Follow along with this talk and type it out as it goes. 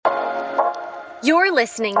You're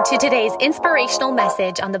listening to today's inspirational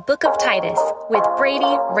message on the book of Titus with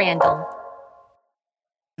Brady Randall.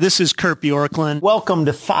 This is Kurt Bjorklund. Welcome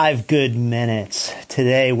to 5 Good Minutes.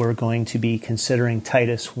 Today we're going to be considering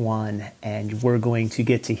Titus 1, and we're going to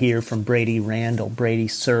get to hear from Brady Randall. Brady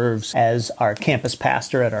serves as our campus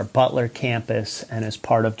pastor at our Butler campus and is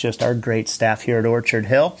part of just our great staff here at Orchard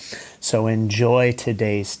Hill. So enjoy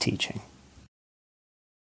today's teaching.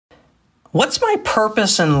 What's my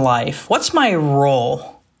purpose in life? What's my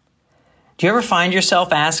role? Do you ever find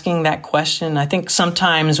yourself asking that question? I think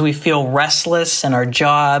sometimes we feel restless in our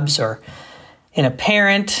jobs or in a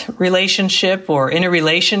parent relationship or in a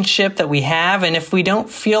relationship that we have. And if we don't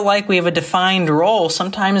feel like we have a defined role,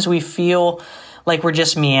 sometimes we feel like we're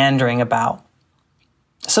just meandering about.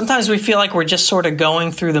 Sometimes we feel like we're just sort of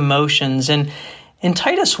going through the motions. And in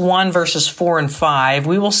Titus 1, verses 4 and 5,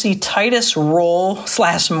 we will see Titus'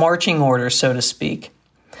 role/marching orders, so to speak.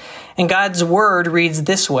 And God's word reads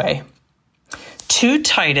this way: To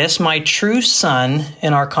Titus, my true son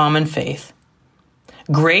in our common faith,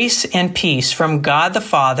 grace and peace from God the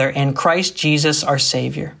Father and Christ Jesus our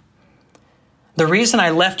Savior. The reason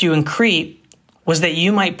I left you in Crete was that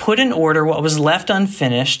you might put in order what was left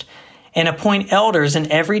unfinished and appoint elders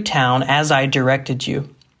in every town as I directed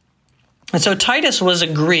you. And so Titus was a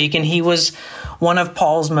Greek, and he was one of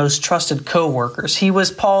Paul's most trusted co-workers. He was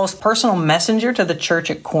Paul's personal messenger to the church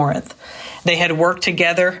at Corinth. They had worked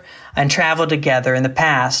together and traveled together in the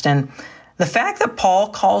past. And the fact that Paul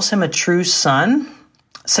calls him a true son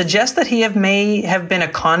suggests that he may have been a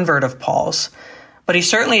convert of Paul's, but he's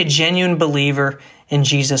certainly a genuine believer in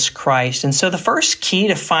Jesus Christ. And so the first key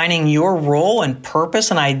to finding your role and purpose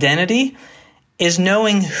and identity is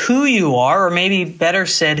knowing who you are, or maybe better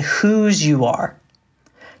said, whose you are.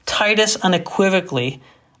 Titus unequivocally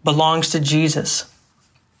belongs to Jesus.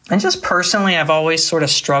 And just personally, I've always sort of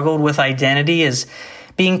struggled with identity as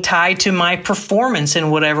being tied to my performance in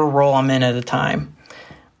whatever role I'm in at a time.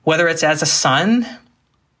 Whether it's as a son,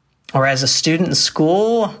 or as a student in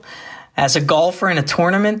school, as a golfer in a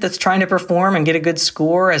tournament that's trying to perform and get a good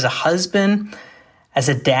score, as a husband, as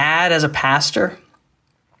a dad, as a pastor.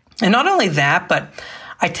 And not only that, but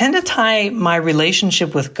I tend to tie my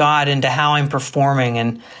relationship with God into how I'm performing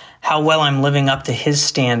and how well I'm living up to His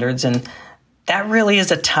standards. And that really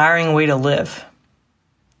is a tiring way to live.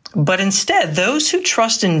 But instead, those who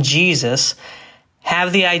trust in Jesus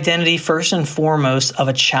have the identity first and foremost of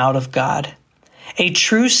a child of God. A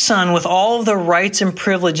true son with all of the rights and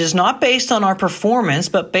privileges, not based on our performance,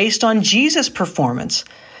 but based on Jesus' performance.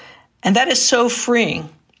 And that is so freeing.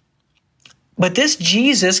 But this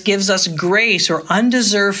Jesus gives us grace or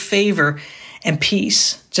undeserved favor and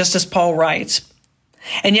peace, just as Paul writes.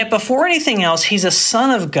 And yet before anything else, he's a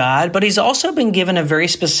son of God, but he's also been given a very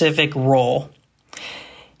specific role.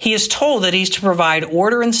 He is told that he's to provide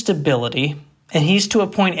order and stability, and he's to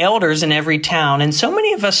appoint elders in every town. And so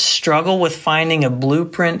many of us struggle with finding a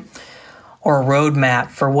blueprint or a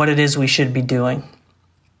roadmap for what it is we should be doing.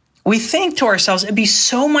 We think to ourselves, it'd be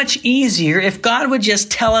so much easier if God would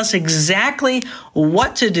just tell us exactly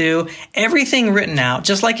what to do, everything written out,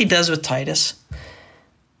 just like he does with Titus,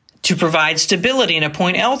 to provide stability and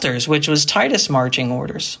appoint elders, which was Titus' marching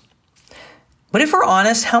orders. But if we're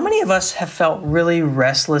honest, how many of us have felt really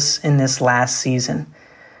restless in this last season?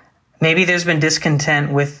 Maybe there's been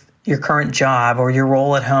discontent with your current job or your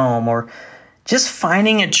role at home, or just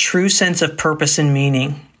finding a true sense of purpose and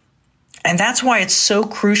meaning. And that's why it's so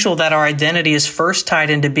crucial that our identity is first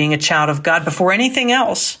tied into being a child of God before anything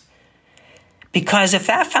else. Because if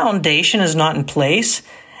that foundation is not in place,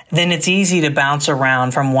 then it's easy to bounce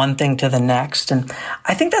around from one thing to the next. And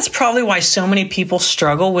I think that's probably why so many people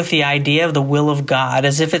struggle with the idea of the will of God,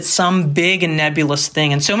 as if it's some big and nebulous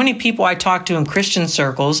thing. And so many people I talk to in Christian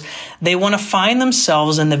circles, they want to find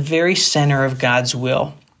themselves in the very center of God's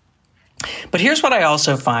will. But here's what I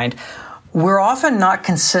also find. We're often not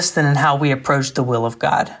consistent in how we approach the will of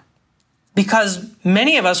God. Because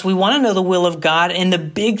many of us, we want to know the will of God in the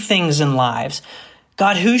big things in lives.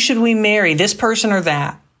 God, who should we marry, this person or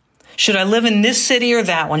that? Should I live in this city or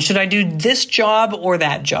that one? Should I do this job or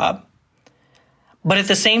that job? But at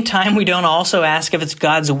the same time, we don't also ask if it's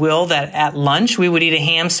God's will that at lunch we would eat a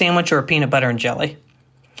ham sandwich or a peanut butter and jelly.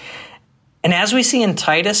 And as we see in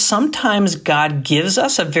Titus, sometimes God gives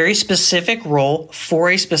us a very specific role for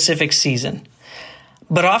a specific season.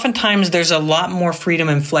 But oftentimes there's a lot more freedom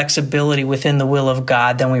and flexibility within the will of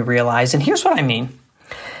God than we realize. And here's what I mean.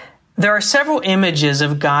 There are several images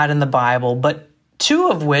of God in the Bible, but two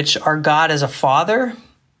of which are God as a father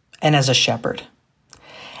and as a shepherd.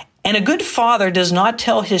 And a good father does not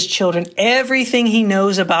tell his children everything he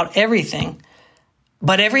knows about everything,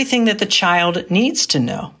 but everything that the child needs to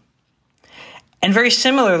know. And very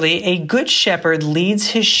similarly, a good shepherd leads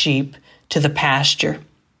his sheep to the pasture.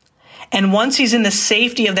 And once he's in the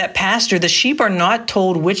safety of that pasture, the sheep are not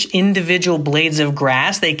told which individual blades of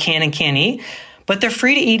grass they can and can't eat, but they're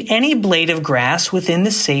free to eat any blade of grass within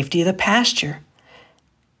the safety of the pasture.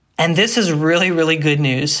 And this is really, really good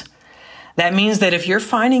news. That means that if you're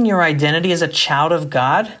finding your identity as a child of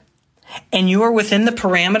God, and you are within the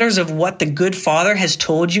parameters of what the good Father has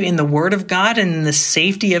told you in the Word of God and in the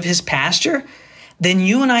safety of his pasture, then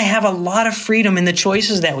you and I have a lot of freedom in the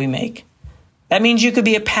choices that we make. That means you could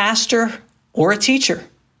be a pastor or a teacher.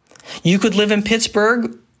 You could live in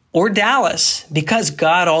Pittsburgh or Dallas because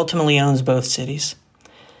God ultimately owns both cities.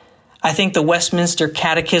 I think the Westminster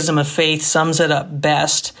Catechism of Faith sums it up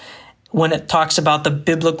best when it talks about the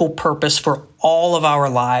biblical purpose for all of our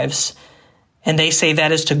lives. And they say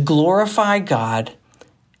that is to glorify God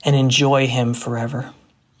and enjoy him forever.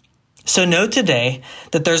 So know today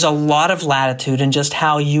that there's a lot of latitude in just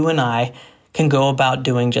how you and I can go about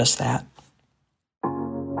doing just that.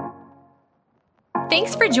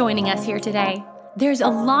 Thanks for joining us here today. There's a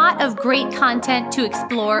lot of great content to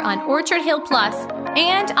explore on Orchard Hill Plus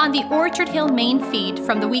and on the Orchard Hill main feed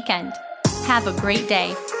from the weekend. Have a great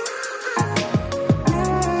day.